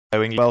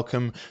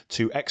Welcome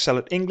to Excel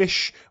at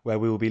English, where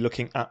we will be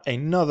looking at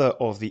another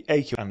of the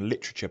AQA and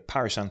Literature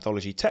Paris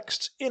Anthology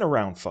texts in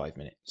around 5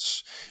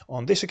 minutes.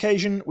 On this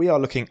occasion, we are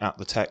looking at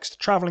the text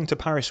Travelling to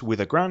Paris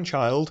with a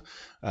Grandchild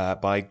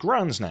by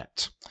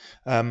Gransnet.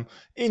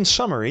 In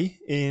summary,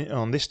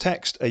 on this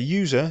text, a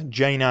user,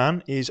 Jane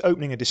Ann, is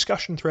opening a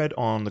discussion thread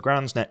on the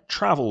Gransnet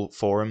travel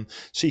forum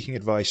seeking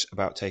advice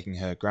about taking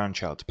her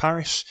grandchild to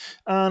Paris,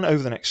 and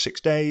over the next 6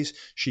 days,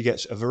 she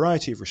gets a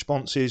variety of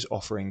responses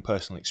offering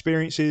personal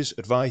experiences,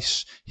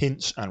 advice,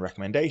 hints and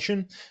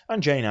recommendation,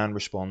 and Jane Ann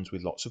responds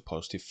with lots of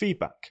positive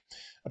feedback.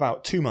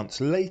 About 2 months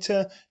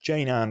later,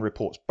 Jane Ann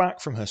reports back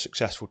from her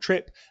successful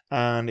trip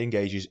and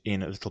engages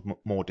in a little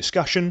more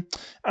discussion,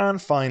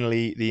 and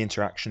finally the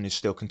interaction is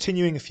still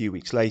continuing a few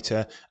weeks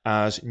later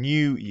as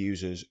new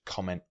users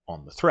comment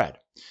on the thread.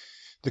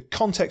 The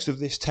context of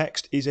this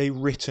text is a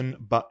written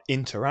but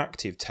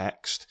interactive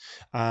text,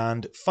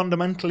 and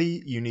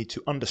fundamentally you need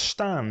to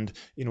understand,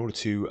 in order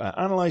to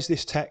analyse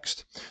this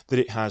text, that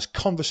it has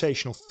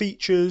conversational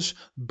features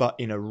but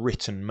in a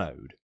written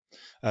mode.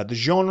 The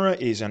genre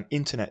is an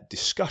internet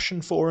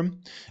discussion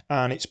forum,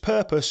 and its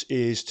purpose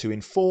is to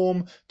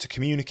inform, to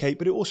communicate,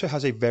 but it also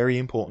has a very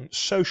important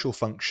social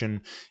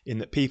function in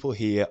that people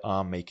here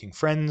are making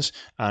friends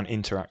and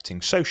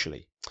interacting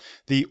socially.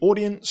 The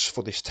audience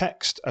for this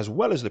text, as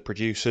well as the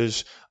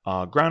producers,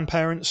 are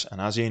grandparents,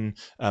 and as in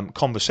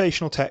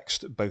conversational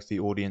text, both the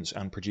audience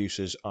and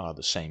producers are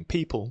the same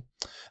people.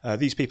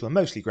 These people are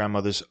mostly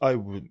grandmothers.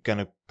 I'm going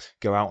to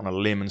go out on a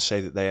limb and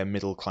say that they are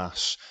middle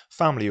class,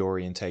 family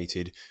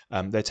orientated.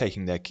 They're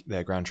taking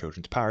their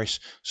grandchildren to Paris,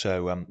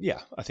 so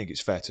yeah, I think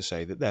it's fair to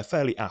say that they're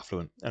fairly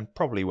affluent and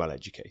probably well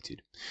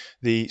educated.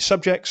 The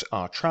subjects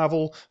are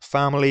travel,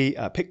 family,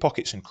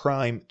 pickpockets and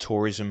crime,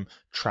 tourism,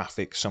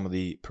 traffic, some of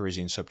the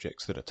Parisian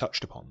subjects that are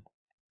touched upon.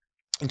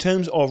 In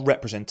terms of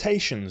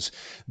representations,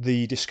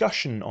 the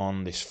discussion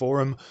on this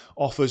forum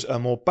offers a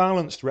more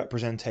balanced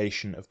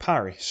representation of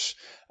Paris,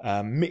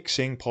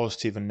 mixing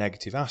positive and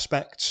negative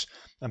aspects,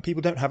 and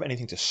people don't have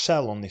anything to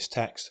sell on this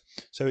text,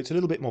 so it's a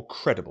little bit more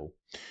credible.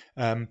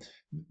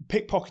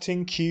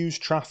 Pickpocketing, queues,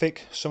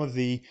 traffic, some of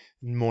the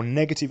more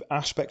negative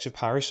aspects of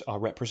Paris are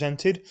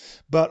represented,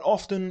 but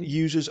often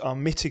users are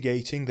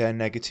mitigating their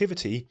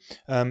negativity,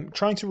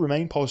 trying to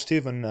remain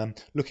positive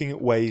and looking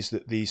at ways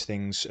that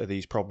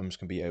these problems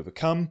can be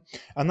overcome,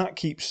 and that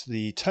keeps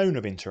the tone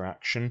of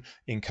interaction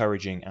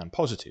encouraging and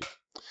positive.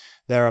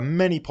 There are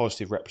many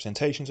positive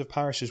representations of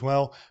Paris as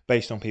well,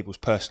 based on people's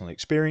personal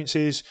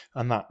experiences,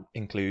 and that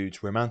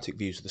includes romantic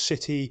views of the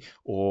city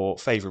or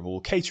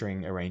favourable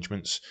catering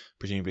arrangements,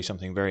 presumably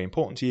something very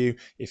important to you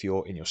if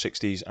you're in your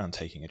 60s and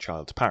taking a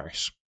child to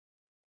Paris.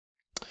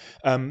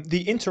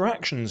 The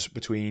interactions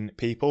between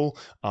people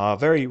are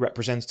very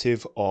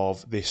representative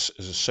of this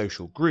as a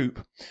social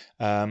group.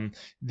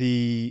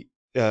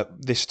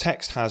 This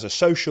text has a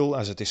social,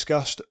 as I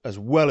discussed, as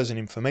well as an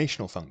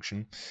informational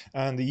function,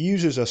 and the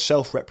users are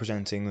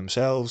self-representing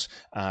themselves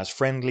as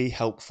friendly,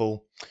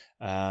 helpful,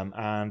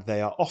 and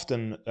they are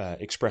often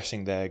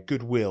expressing their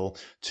goodwill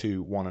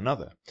to one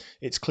another.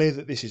 It's clear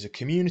that this is a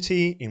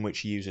community in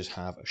which users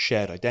have a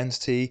shared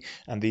identity,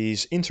 and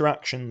these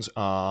interactions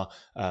are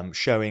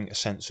showing a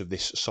sense of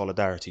this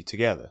solidarity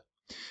together.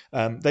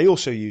 They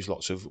also use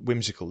lots of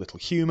whimsical little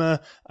humour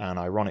and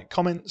ironic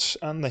comments,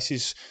 and this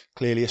is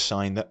clearly a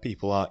sign that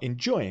people are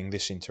enjoying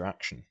this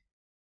interaction.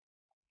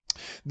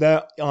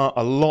 There are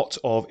a lot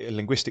of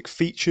linguistic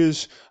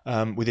features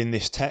within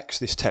this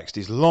text. This text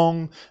is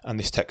long and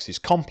this text is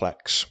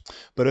complex,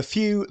 but a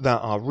few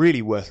that are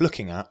really worth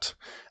looking at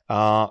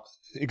are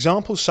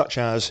examples such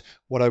as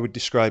what I would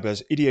describe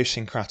as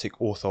idiosyncratic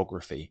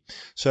orthography.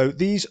 So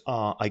these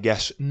are, I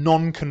guess,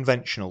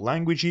 non-conventional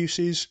language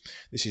uses.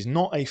 This is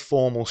not a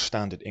formal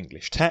standard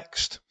English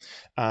text,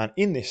 and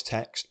in this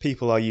text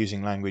people are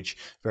using language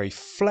very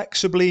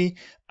flexibly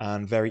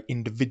and very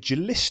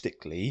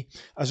individualistically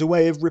as a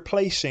way of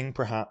replacing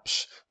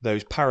perhaps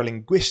those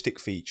paralinguistic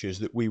features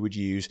that we would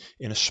use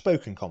in a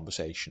spoken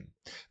conversation.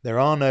 There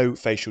are no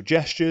facial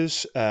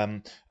gestures,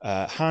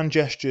 hand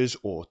gestures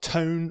or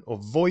tone or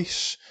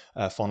voice,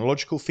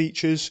 phonological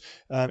features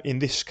in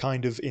this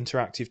kind of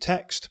interactive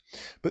text,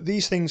 but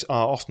these things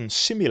are often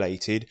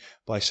simulated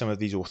by some of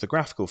these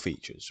orthographical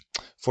features.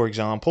 For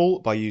example,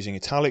 by using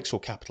italics or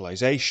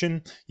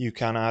capitalization, you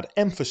can add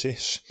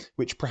emphasis,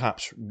 which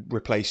perhaps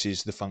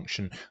replaces the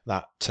function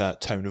that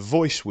tone of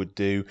voice would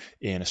do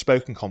in a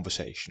spoken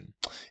conversation.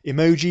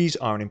 Emojis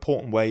are an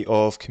important way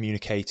of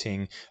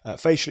communicating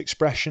facial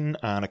expression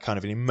and a kind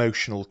of an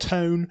emotional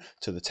tone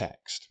to the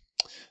text.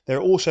 There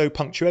are also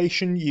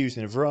punctuation used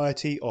in a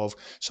variety of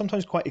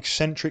sometimes quite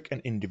eccentric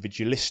and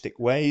individualistic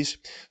ways,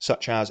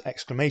 such as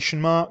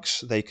exclamation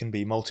marks. They can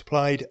be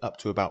multiplied up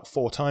to about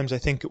 4 times, I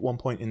think, at one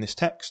point in this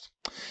text.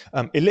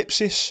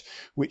 Ellipsis,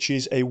 which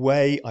is a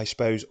way, I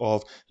suppose,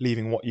 of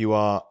leaving what you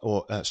are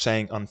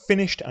saying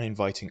unfinished and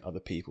inviting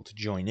other people to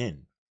join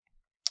in.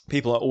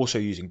 People are also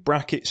using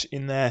brackets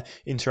in their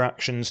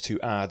interactions to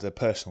add their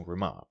personal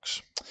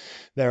remarks.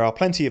 There are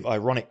plenty of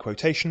ironic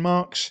quotation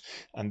marks,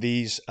 and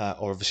these are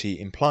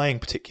obviously implying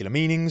particular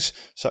meanings,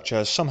 such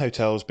as some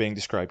hotels being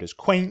described as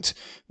quaint,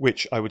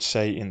 which I would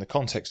say in the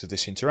context of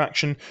this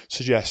interaction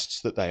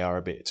suggests that they are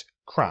a bit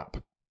crap.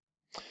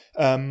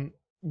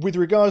 With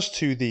regards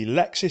to the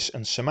lexis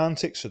and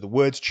semantics of the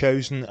words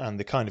chosen and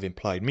the kind of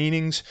implied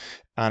meanings,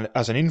 and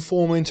as an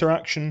informal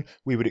interaction,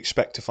 we would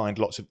expect to find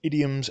lots of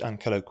idioms and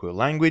colloquial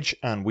language,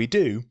 and we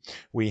do.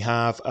 We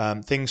have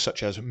things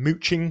such as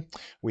mooching,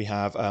 we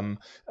have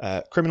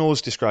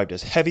criminals described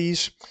as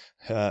heavies,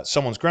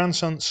 someone's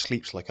grandson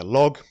sleeps like a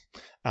log,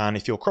 and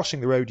if you're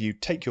crossing the road, you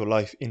take your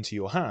life into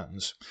your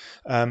hands.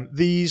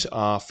 These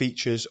are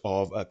features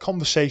of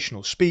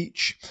conversational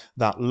speech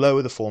that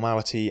lower the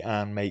formality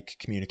and make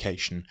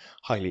communication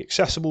highly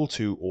accessible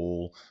to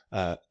all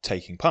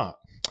taking part.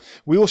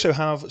 We also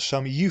have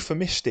some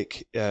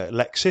euphemistic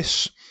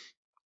lexis,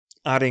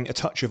 adding a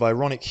touch of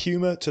ironic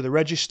humour to the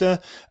register.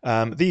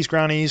 These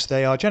grannies,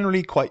 they are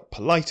generally quite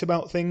polite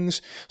about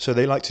things, so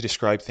they like to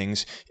describe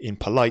things in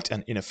polite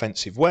and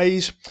inoffensive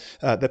ways.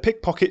 Their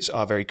pickpockets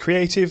are very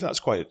creative.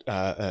 That's quite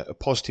a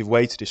positive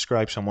way to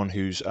describe someone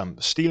who's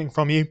stealing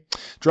from you.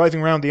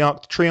 Driving around the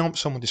Arc de Triomphe,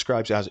 someone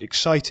describes as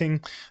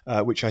exciting,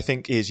 which I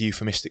think is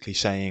euphemistically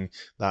saying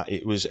that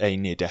it was a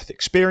near-death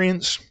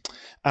experience.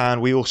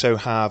 And we also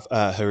have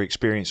her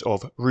experience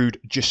of rude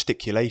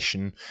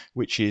gesticulation,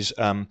 which is,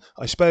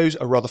 I suppose,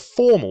 a rather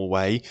formal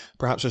way,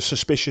 perhaps a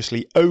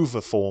suspiciously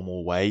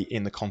over-formal way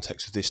in the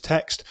context of this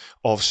text,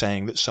 of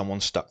saying that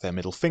someone stuck their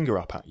middle finger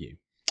up at you.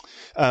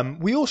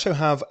 We also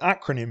have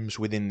acronyms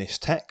within this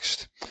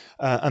text,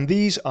 and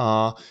these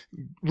are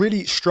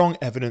really strong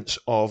evidence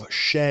of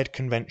shared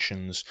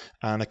conventions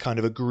and a kind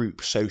of a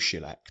group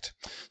sociolect.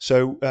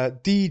 So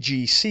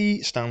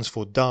DGC stands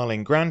for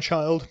darling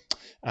grandchild,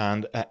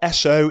 and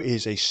SO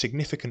is a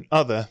significant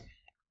other.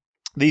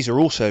 These are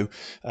also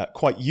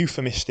quite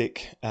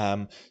euphemistic,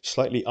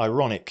 slightly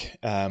ironic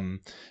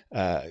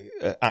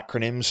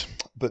acronyms,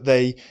 but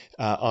they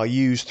are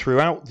used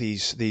throughout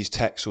these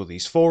texts or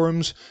these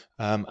forums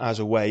as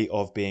a way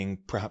of being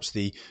perhaps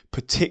the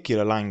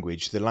particular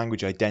language, the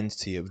language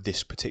identity of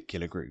this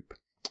particular group.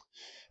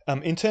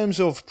 In terms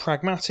of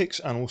pragmatics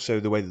and also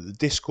the way that the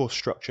discourse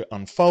structure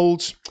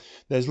unfolds,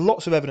 there's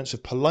lots of evidence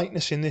of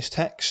politeness in this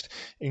text,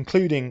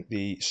 including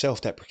the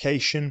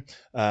self-deprecation,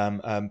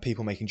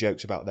 people making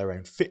jokes about their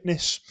own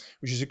fitness,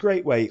 which is a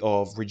great way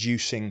of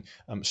reducing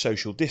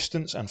social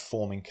distance and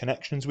forming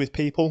connections with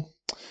people.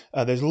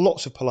 There's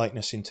lots of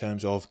politeness in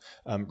terms of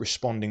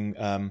responding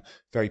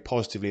very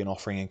positively and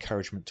offering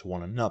encouragement to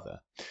one another.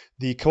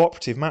 The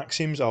cooperative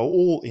maxims are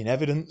all in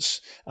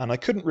evidence, and I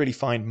couldn't really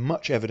find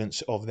much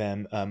evidence of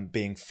them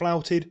being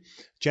flouted.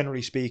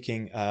 Generally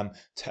speaking,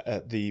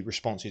 the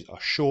responses are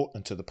short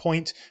and to the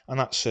point, and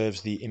that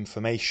serves the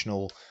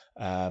informational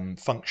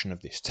function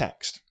of this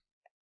text.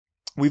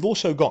 We've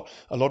also got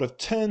a lot of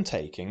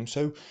turn-taking.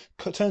 So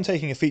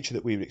turn-taking, a feature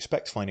that we would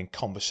expect to find in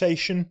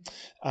conversation.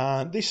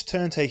 This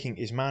turn-taking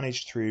is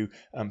managed through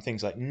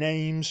things like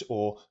names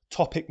or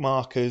topic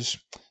markers.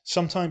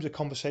 Sometimes a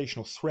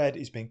conversational thread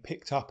is being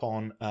picked up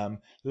on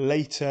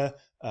later,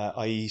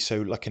 i.e.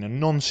 so like in a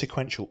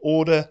non-sequential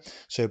order.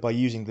 So by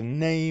using the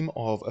name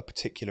of a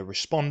particular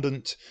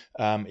respondent,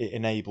 it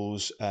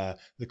enables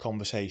the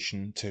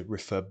conversation to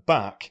refer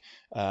back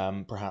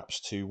perhaps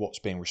to what's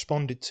being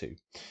responded to.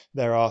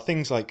 There are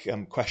things like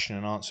question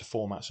and answer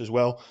formats as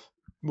well,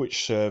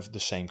 which serve the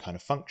same kind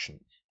of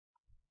function.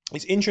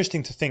 It's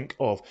interesting to think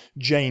of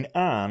Jane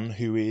Ann,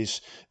 who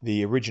is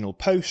the original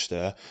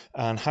poster,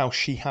 and how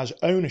she has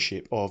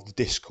ownership of the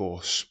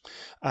discourse.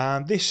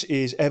 And this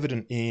is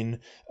evident in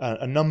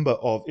a number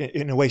of,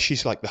 in a way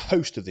she's like the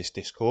host of this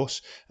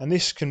discourse, and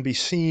this can be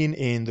seen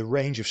in the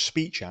range of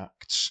speech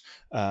acts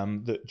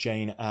that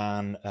Jane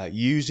Ann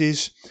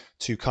uses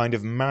to kind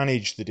of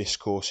manage the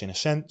discourse in a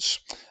sense.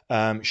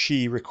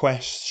 She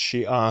requests,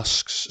 she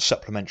asks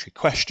supplementary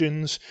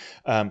questions,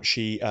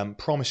 she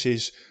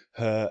promises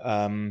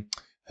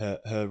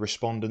her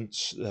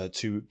respondents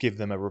to give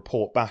them a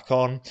report back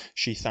on.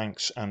 She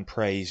thanks and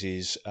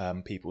praises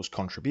people's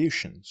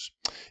contributions.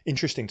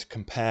 Interesting to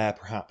compare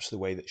perhaps the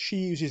way that she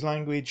uses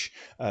language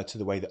to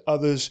the way that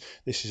others.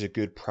 This is a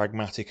good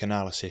pragmatic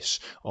analysis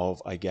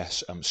of, I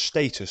guess,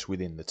 status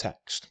within the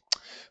text.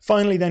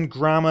 Finally then,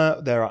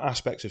 grammar. There are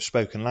aspects of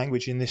spoken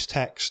language in this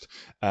text,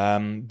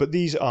 but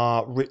these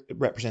are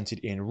represented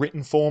in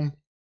written form.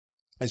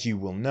 As you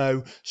will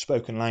know,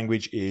 spoken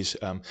language is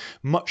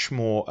much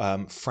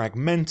more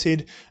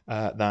fragmented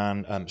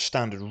than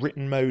standard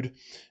written mode,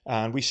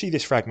 and we see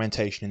this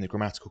fragmentation in the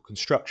grammatical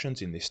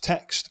constructions in this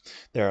text.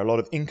 There are a lot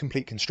of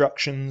incomplete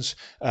constructions.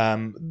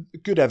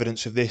 Good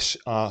evidence of this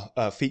are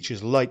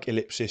features like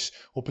ellipsis,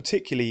 or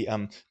particularly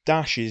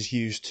dashes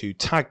used to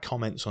tag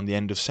comments on the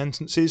end of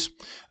sentences,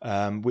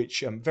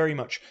 which very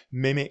much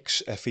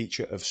mimics a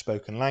feature of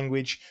spoken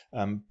language,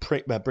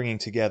 bringing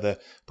together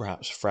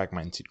perhaps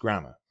fragmented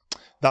grammar.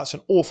 That's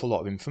an awful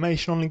lot of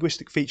information on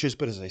linguistic features,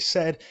 but as I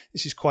said,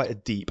 this is quite a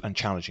deep and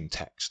challenging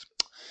text.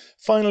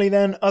 Finally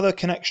then, other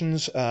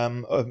connections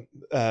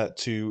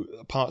to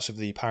parts of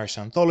the Paris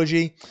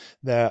Anthology.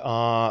 There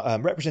are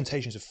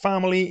representations of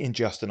family in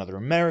Just Another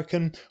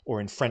American,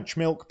 or in French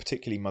Milk,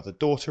 particularly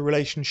mother-daughter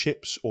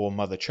relationships or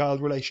mother-child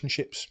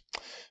relationships.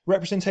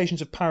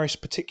 Representations of Paris,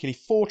 particularly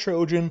for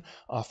children,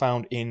 are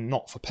found in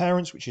Not for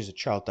Parents, which is a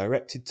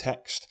child-directed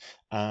text,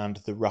 and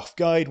The Rough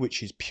Guide,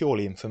 which is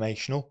purely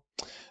informational.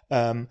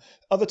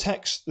 Other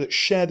texts that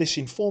share this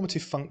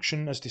informative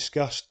function, as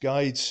discussed,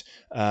 guides,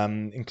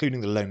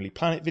 including the Lonely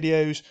Planet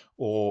videos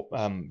or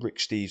Rick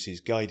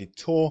Steves' guided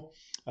tour,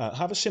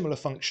 have a similar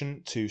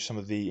function to some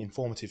of the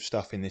informative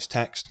stuff in this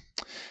text.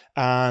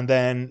 And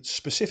then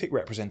specific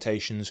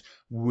representations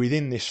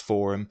within this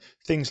forum,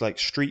 things like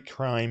street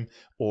crime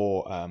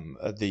or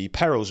the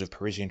perils of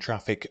Parisian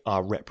traffic,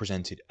 are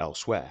represented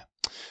elsewhere.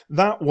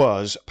 That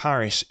was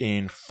Paris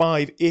in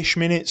 5-ish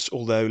minutes,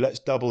 although let's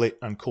double it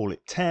and call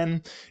it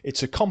 10.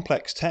 It's a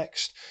complex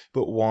text,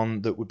 but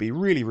one that would be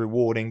really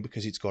rewarding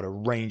because it's got a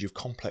range of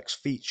complex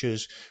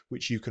features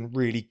which you can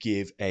really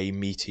give a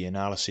meaty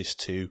analysis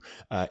to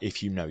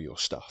if you know your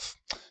stuff.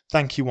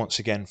 Thank you once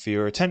again for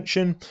your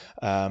attention.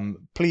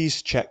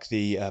 Please check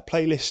the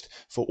playlist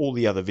for all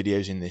the other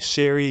videos in this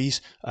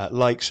series.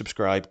 Like,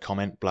 subscribe,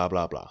 comment, blah,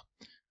 blah, blah.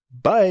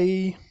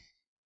 Bye!